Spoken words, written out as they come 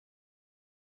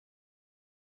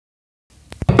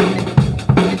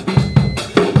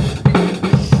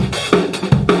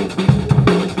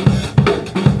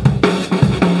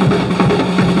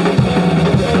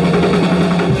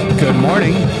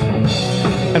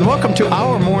and welcome to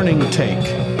our morning take.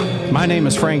 My name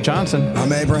is Frank Johnson.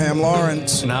 I'm Abraham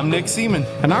Lawrence. And I'm Nick Seaman.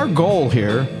 And our goal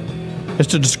here is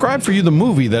to describe for you the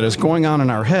movie that is going on in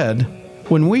our head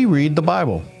when we read the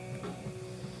Bible.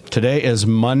 Today is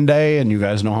Monday, and you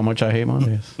guys know how much I hate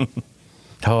Mondays.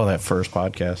 Oh, that first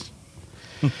podcast.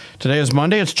 Today is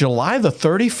Monday. It's July the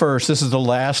 31st. This is the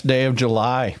last day of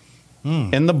July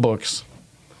in the books.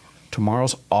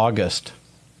 Tomorrow's August.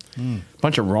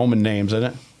 Bunch of Roman names,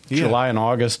 isn't it? Yeah. July and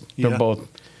August. They're both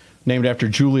named after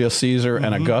Julius Caesar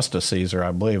and Augustus Caesar,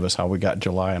 I believe, is how we got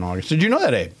July and August. Did you know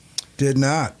that, Abe? Did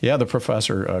not. Yeah, the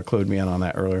professor clued me in on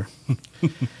that earlier.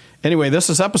 Anyway, this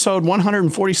is episode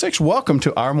 146. Welcome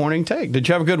to our morning take. Did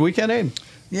you have a good weekend, Abe?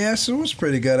 Yes, it was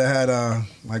pretty good. I had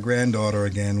my granddaughter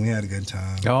again. We had a good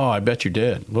time. Oh, I bet you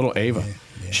did. Little Ava.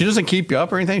 Yeah. She doesn't keep you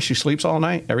up or anything? She sleeps all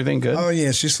night? Everything good? Oh,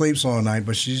 yeah, she sleeps all night,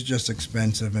 but she's just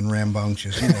expensive and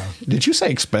rambunctious, you know. Did you say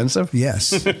expensive?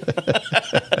 Yes.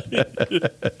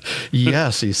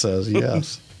 Yes, he says,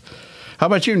 yes. How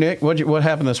about you, Nick? What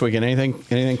happened this weekend?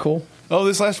 Anything cool? Oh,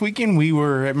 this last weekend we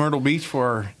were at Myrtle Beach for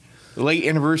our late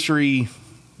anniversary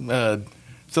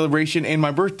celebration and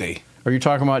my birthday. Are you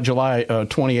talking about July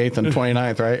 28th and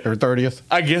 29th, right? Or 30th?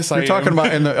 I guess You're talking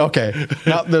about okay,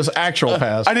 not this actual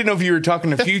past. I didn't know if you were talking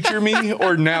to future me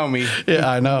or now me. Yeah,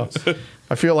 I know.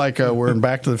 I feel like we're in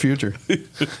Back to the Future.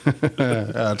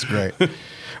 That's great.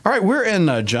 All right, we're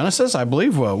in Genesis, I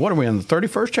believe. What are we in, the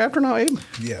 31st chapter now, Abe?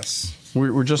 Yes.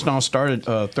 We're just now started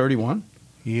 31.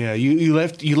 Yeah, you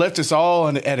left us all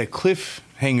at a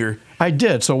cliffhanger. I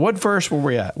did. So what verse were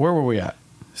we at? Where were we at?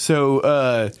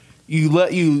 So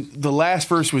the last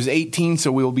verse was 18,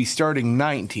 so we'll be starting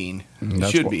 19.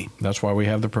 Be. That's why we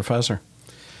have the professor.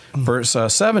 Verse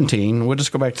 17, we'll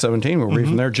just go back to 17. We'll read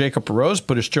from there. Jacob arose,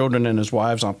 put his children and his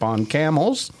wives upon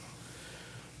camels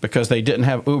because they didn't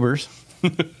have Ubers.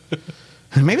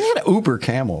 Maybe they had Uber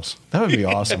camels. That would be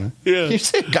awesome. Yeah. You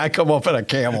see a guy come up in a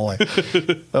camel.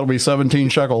 That'll be 17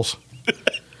 shekels.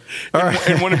 All right.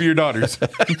 And one of your daughters.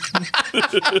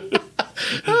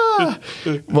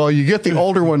 Well, you get the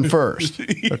older one first,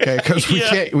 okay? Because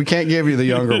we can't give you the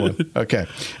younger one, okay?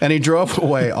 And he drove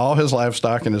away all his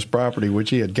livestock and his property,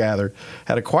 which he had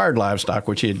acquired livestock,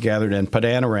 which he had gathered in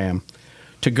Padan Aram,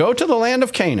 to go to the land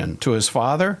of Canaan to his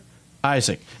father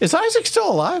Isaac. Is Isaac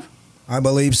still alive? I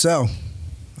believe so.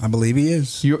 I believe he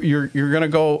is. You're going to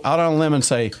go out on a limb and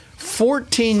say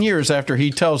 14 years after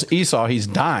he tells Esau he's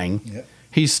dying,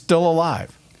 he's still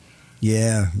alive.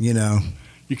 Yeah, you know.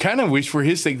 You kind of wish for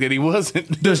his sake that he wasn't.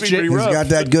 He's got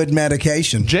that good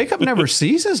medication. Jacob never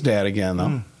sees his dad again,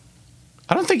 though.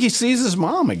 I don't think he sees his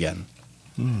mom again.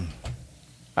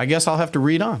 I guess I'll have to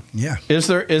read on. Yeah. Is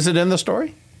it in the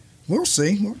story? We'll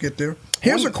see. We'll get there.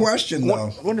 Here's a question,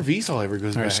 though. I wonder if Esau ever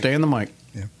goes All right, back. stay in the mic.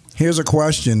 Yeah. Here's a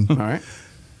question. All right.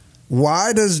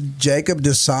 Why does Jacob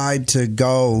decide to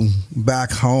go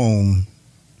back home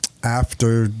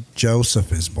after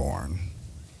Joseph is born?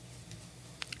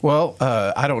 Well,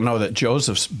 I don't know that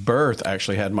Joseph's birth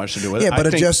actually had much to do with it. Yeah, but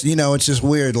it's just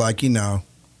weird, like, Isn't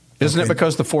it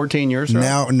because the 14 years are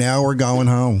up? Now we're going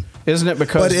home. Isn't it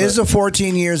because... But is the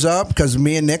 14 years up? Because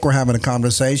me and Nick were having a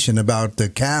conversation about the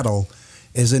cattle.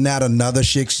 Isn't that another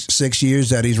 6 years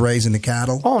that he's raising the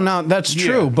cattle? Oh, no, that's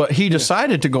true. But he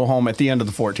decided to go home at the end of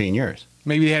the 14 years.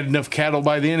 Maybe they had enough cattle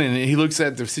by then, and he looks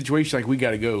at the situation like, we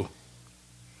got to go.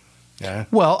 Yeah.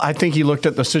 Well, I think he looked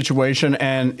at the situation,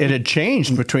 and it had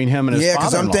changed between him and his father-in-law. Yeah,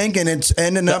 because I'm thinking it's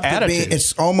ending up to be,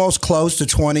 it's almost close to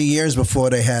 20 years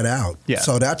before they head out. Yeah.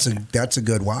 So that's a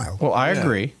good while. Well, I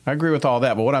agree. I agree with all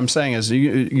that. But what I'm saying is,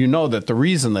 you know that the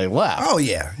reason they left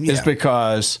is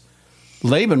because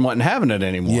Laban wasn't having it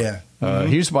anymore. Yeah.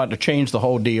 He's about to change the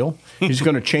whole deal. He's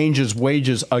going to change his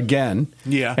wages again.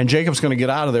 Yeah. And Jacob's going to get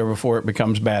out of there before it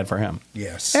becomes bad for him.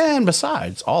 Yes. And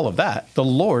besides all of that, the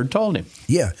Lord told him,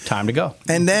 time to go.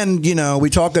 And then,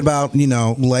 we talked about,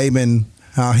 Laban,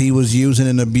 how he was using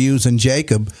and abusing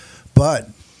Jacob, but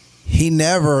he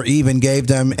never even gave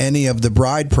them any of the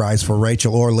bride price for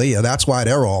Rachel or Leah. That's why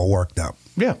they're all worked up.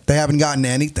 Yeah. They haven't gotten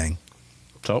anything.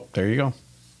 So there you go.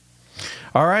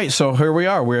 All right, so here we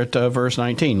are. We're at verse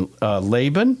 19.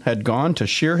 Laban had gone to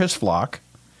shear his flock,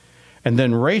 and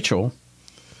then Rachel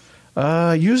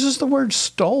uses the word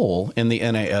stole in the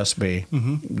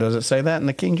NASB. Does it say that in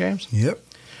the King James? Yep.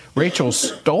 Rachel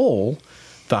stole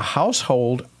the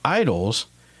household idols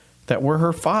that were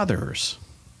her father's.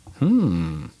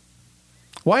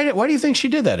 Why do you think she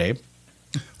did that, Abe?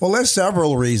 Well, there's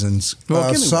several reasons.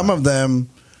 Well,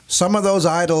 Some of those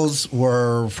idols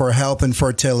were for health and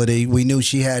fertility. We knew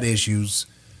she had issues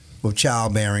with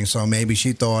childbearing, so maybe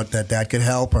she thought that could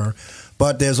help her.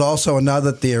 But there's also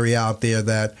another theory out there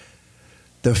that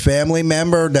the family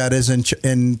member that is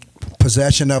in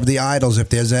possession of the idols, if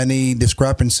there's any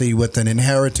discrepancy with an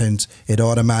inheritance, it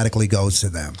automatically goes to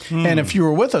them. And if you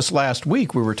were with us last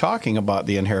week, we were talking about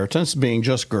the inheritance being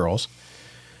just girls.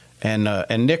 And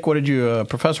Nick,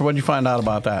 Professor, what did you find out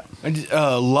about that?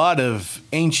 A lot of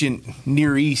ancient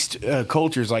Near East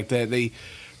cultures like that,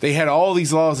 they had all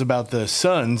these laws about the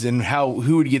sons and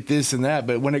who would get this and that.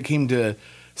 But when it came to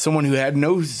someone who had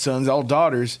no sons, all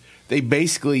daughters, they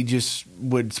basically just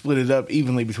would split it up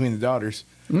evenly between the daughters.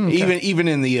 Okay. Even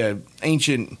in the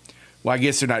ancient, well, I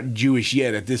guess they're not Jewish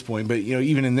yet at this point, but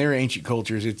even in their ancient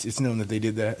cultures, it's known that they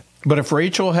did that. But if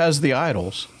Rachel has the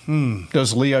idols,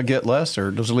 does Leah get less,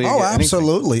 or does Leah get anything?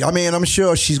 Absolutely. I mean, I'm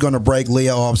sure she's going to break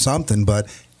Leah off something, but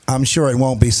I'm sure it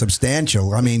won't be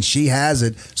substantial. I mean, she has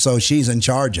it, so she's in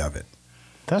charge of it.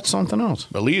 That's something else.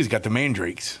 But Leah's got the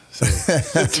mandrakes, so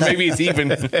maybe it's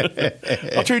even.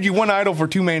 I'll trade you one idol for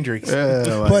two mandrakes.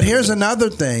 But here's another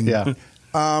thing. Yeah.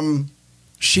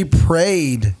 She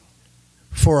prayed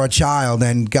for a child,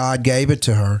 and God gave it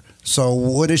to her. So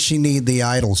what does she need the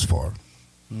idols for?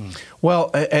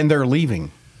 Well, and they're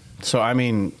leaving. So, I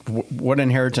mean, what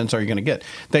inheritance are you going to get?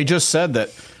 They just said that,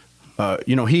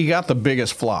 he got the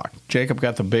biggest flock. Jacob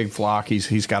got the big flock.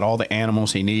 He's got all the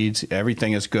animals he needs.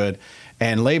 Everything is good.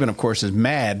 And Laban, of course, is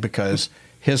mad because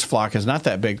his flock is not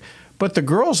that big. But the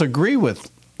girls agree with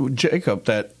Jacob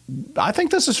that I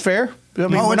think this is fair. I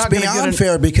mean, it's beyond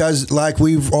fair because, like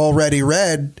we've already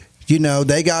read,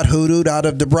 they got hoodooed out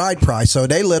of the bride price. So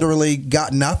they literally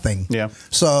got nothing. Yeah.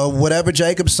 So whatever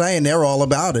Jacob's saying, they're all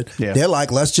about it. Yeah. They're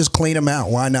like, let's just clean them out.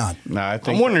 Why not? No,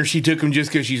 I'm wondering if she took them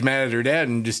just because she's mad at her dad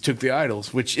and just took the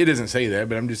idols, which it doesn't say that,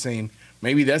 but I'm just saying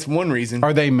maybe that's one reason.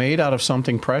 Are they made out of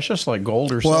something precious like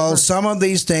gold or silver? Well, some of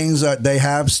these things, they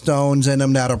have stones in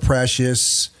them that are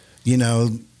precious,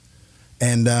 and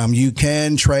you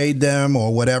can trade them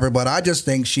or whatever. But I just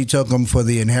think she took them for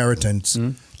the inheritance.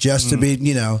 Just to be,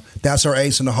 that's her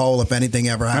ace in the hole if anything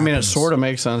ever happens. I mean, it sort of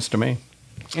makes sense to me.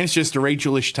 And it's just a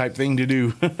Rachel-ish type thing to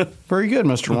do. Very good,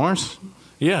 Mr. Lawrence.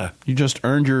 Yeah. You just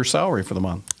earned your salary for the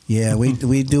month. Yeah,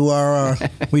 we do our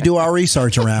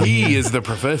research around here. He is the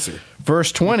professor.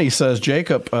 Verse 20 says,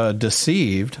 Jacob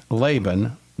deceived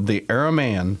Laban, the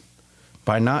Aramean,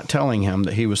 by not telling him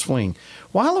that he was fleeing.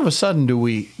 Why all of a sudden do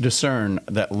we discern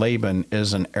that Laban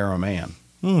is an Aramean?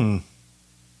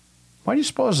 Why do you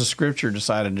suppose the scripture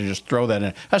decided to just throw that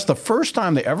in? That's the first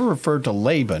time they ever referred to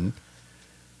Laban.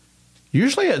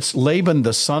 Usually it's Laban,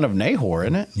 the son of Nahor,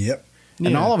 isn't it? Yep.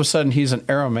 And all of a sudden he's an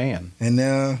Aramean.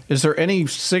 And is there any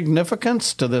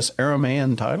significance to this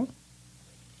Aramean title?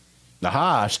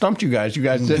 Aha, I stumped you guys. You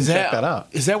guys didn't check that out.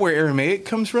 Is that where Aramaic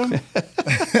comes from?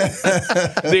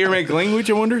 The Aramaic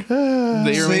language, I wonder?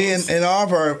 See, in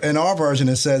our version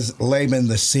it says Laban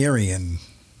the Syrian.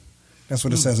 That's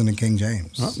what it says in the King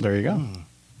James. Oh, there you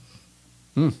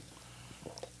go.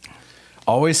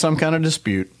 Always some kind of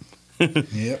dispute.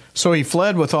 Yep. So he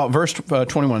fled with all, verse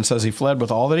 21 says, he fled with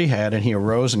all that he had, and he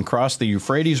arose and crossed the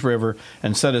Euphrates River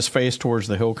and set his face towards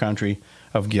the hill country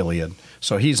of Gilead.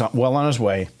 So he's well on his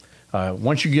way.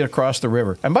 Once you get across the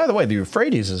river, and by the way, the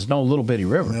Euphrates is no little bitty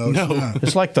river. No.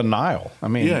 It's like the Nile. I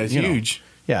mean, it's huge.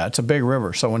 Yeah, it's a big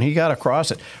river. So when he got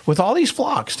across it, with all these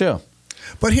flocks too.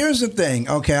 But here's the thing.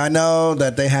 Okay, I know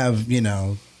that they have,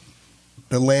 the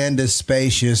land is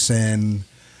spacious and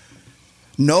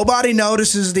nobody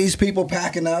notices these people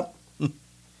packing up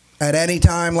at any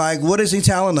time. Like, what is he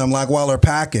telling them? Like, while they're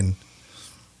packing,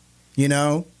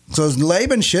 So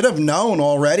Laban should have known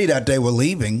already that they were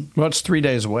leaving. Well, it's 3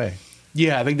 days away.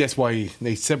 Yeah, I think that's why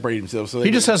they separated themselves. So he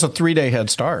just has a 3-day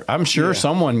head start. I'm sure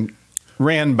someone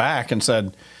ran back and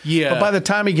said, but by the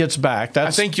time he gets back, I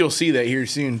think you'll see that here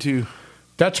soon, too.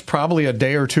 That's probably a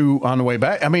day or two on the way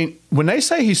back. I mean, when they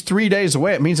say he's 3 days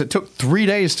away, it means it took 3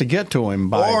 days to get to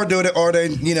him. Or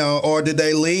did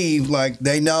they leave like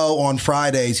they know on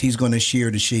Fridays he's going to shear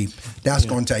the sheep? That's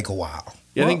going to take a while.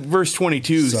 Yeah, I think verse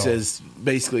 22 says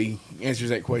basically answers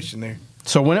that question there.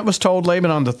 So when it was told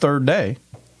Laban on the third day,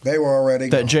 they were already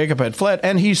that gone. Jacob had fled,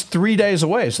 and he's 3 days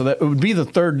away, so that it would be the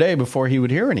third day before he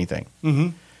would hear anything.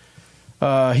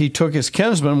 He took his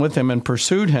kinsman with him and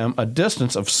pursued him a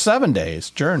distance of 7 days'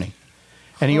 journey.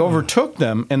 And he overtook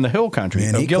them in the hill country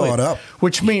of Gilead. Caught up.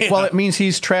 Which means, it means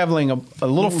he's traveling a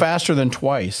little faster than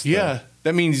twice. Yeah.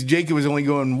 That means Jacob was only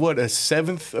going, a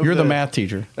seventh? You're the math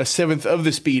teacher. A seventh of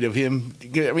the speed of him.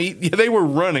 I mean, they were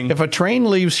running. If a train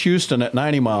leaves Houston at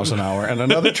 90 miles an hour and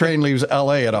another train leaves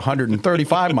L.A. at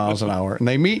 135 miles an hour and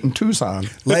they meet in Tucson.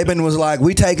 Laban was like,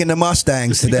 we taking the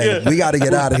Mustangs today. We got to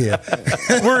get out of here.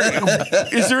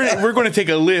 We're going to take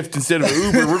a Lyft instead of an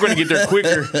Uber. We're going to get there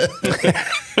quicker.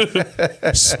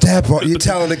 Step on. You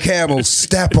telling the camel,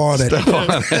 step on it.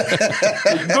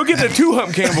 Go get the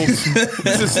 2-hump camels.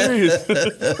 This is serious.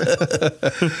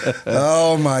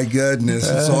 Oh my goodness,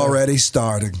 it's already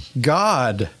starting.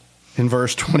 God, in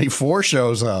verse 24,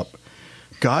 shows up.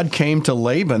 God came to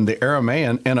Laban the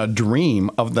Aramean in a dream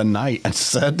of the night and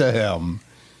said to him,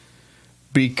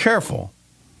 "Be careful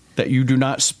that you do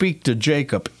not speak to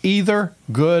Jacob, either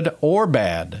good or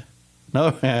bad."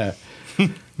 No,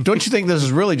 don't you think this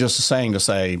is really just a saying to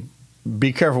say,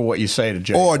 be careful what you say to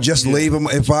Jacob? Or just leave him.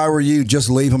 If I were you, just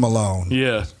leave him alone.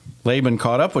 Yeah. Laban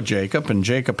caught up with Jacob, and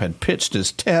Jacob had pitched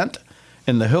his tent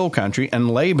in the hill country, and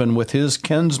Laban with his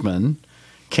kinsmen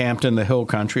camped in the hill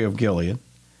country of Gilead.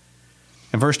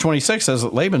 And verse 26 says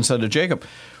that Laban said to Jacob,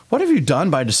 "What have you done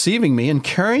by deceiving me and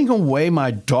carrying away my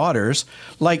daughters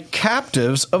like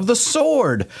captives of the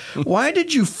sword? Why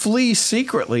did you flee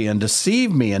secretly and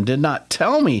deceive me and did not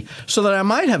tell me, so that I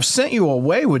might have sent you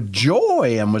away with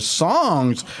joy and with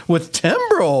songs, with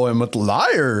timbrel and with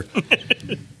lyre,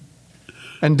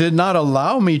 and did not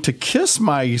allow me to kiss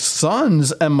my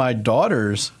sons and my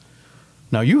daughters?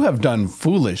 Now you have done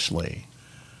foolishly."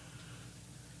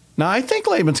 Now, I think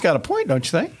Laban's got a point, don't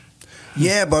you think?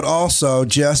 Yeah, but also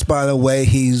just by the way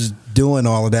he's doing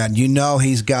all of that, you know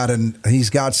he's got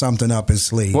something up his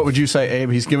sleeve. What would you say,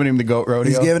 Abe? He's giving him the goat rodeo?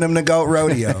 He's giving him the goat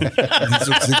rodeo.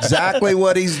 It's exactly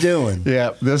what he's doing.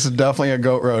 Yeah, this is definitely a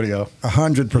goat rodeo.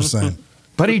 100%.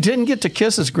 But he didn't get to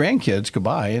kiss his grandkids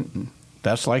goodbye. And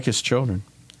that's like his children.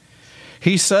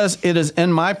 He says, "It is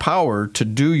in my power to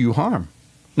do you harm."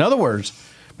 In other words,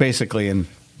 basically,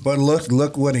 But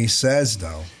look what he says,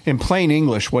 though. in plain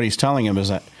English, what he's telling him is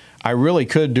that I really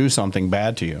could do something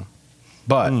bad to you.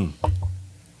 But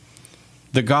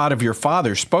the God of your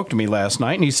father spoke to me last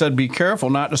night, and he said, "Be careful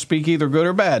not to speak either good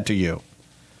or bad to you.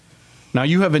 Now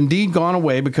you have indeed gone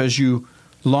away because you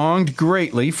longed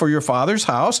greatly for your father's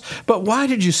house, but why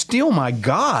did you steal my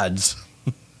gods?"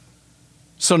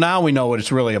 So now we know what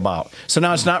it's really about. So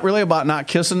now it's not really about not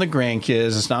kissing the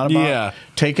grandkids. It's not about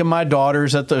taking my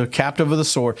daughters at the captive of the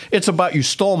sword. It's about you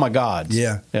stole my gods.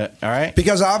 Yeah. All right?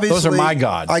 Because obviously, those are my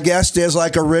gods. I guess there's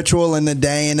like a ritual in the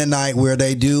day and the night where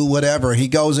they do whatever. He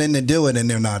goes in to do it, and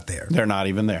they're not there. They're not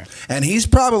even there. And he's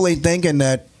probably thinking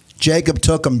that Jacob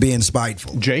took him being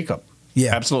spiteful. Jacob.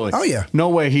 Yeah. Absolutely. Oh, yeah. No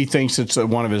way he thinks it's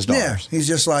one of his daughters. Yeah. He's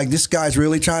just like, this guy's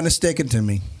really trying to stick it to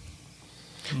me.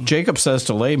 Jacob says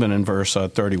to Laban in verse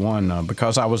 31,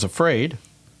 "Because I was afraid,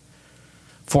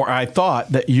 for I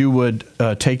thought that you would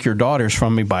take your daughters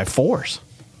from me by force."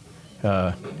 He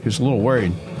was a little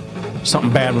worried.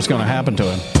 Something bad was going to happen to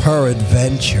him.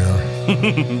 Peradventure.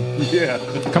 Yeah.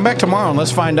 Come back tomorrow and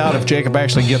let's find out if Jacob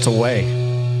actually gets away.